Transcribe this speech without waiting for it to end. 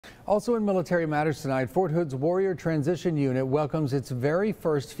Also in Military Matters tonight, Fort Hood's Warrior Transition Unit welcomes its very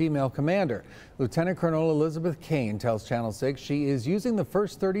first female commander. Lieutenant Colonel Elizabeth Kane tells Channel 6 she is using the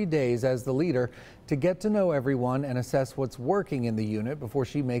first 30 days as the leader to get to know everyone and assess what's working in the unit before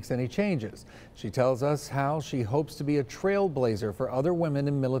she makes any changes. She tells us how she hopes to be a trailblazer for other women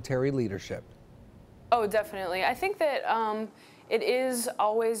in military leadership. Oh, definitely. I think that it is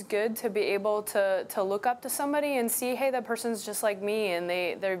always good to be able to look up to somebody and see, hey, that person's just like me, and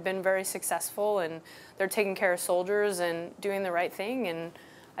they've been very successful, and they're taking care of soldiers and doing the right thing, and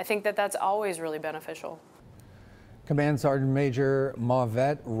I think that that's always really beneficial. Command Sergeant Major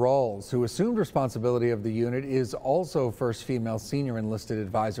Mauvette Rawls, who assumed responsibility of the unit, is also first female senior enlisted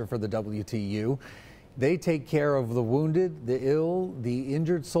advisor for the WTU. They take care of the wounded, the ill, the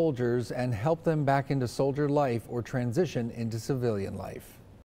injured soldiers and help them back into soldier life or transition into civilian life.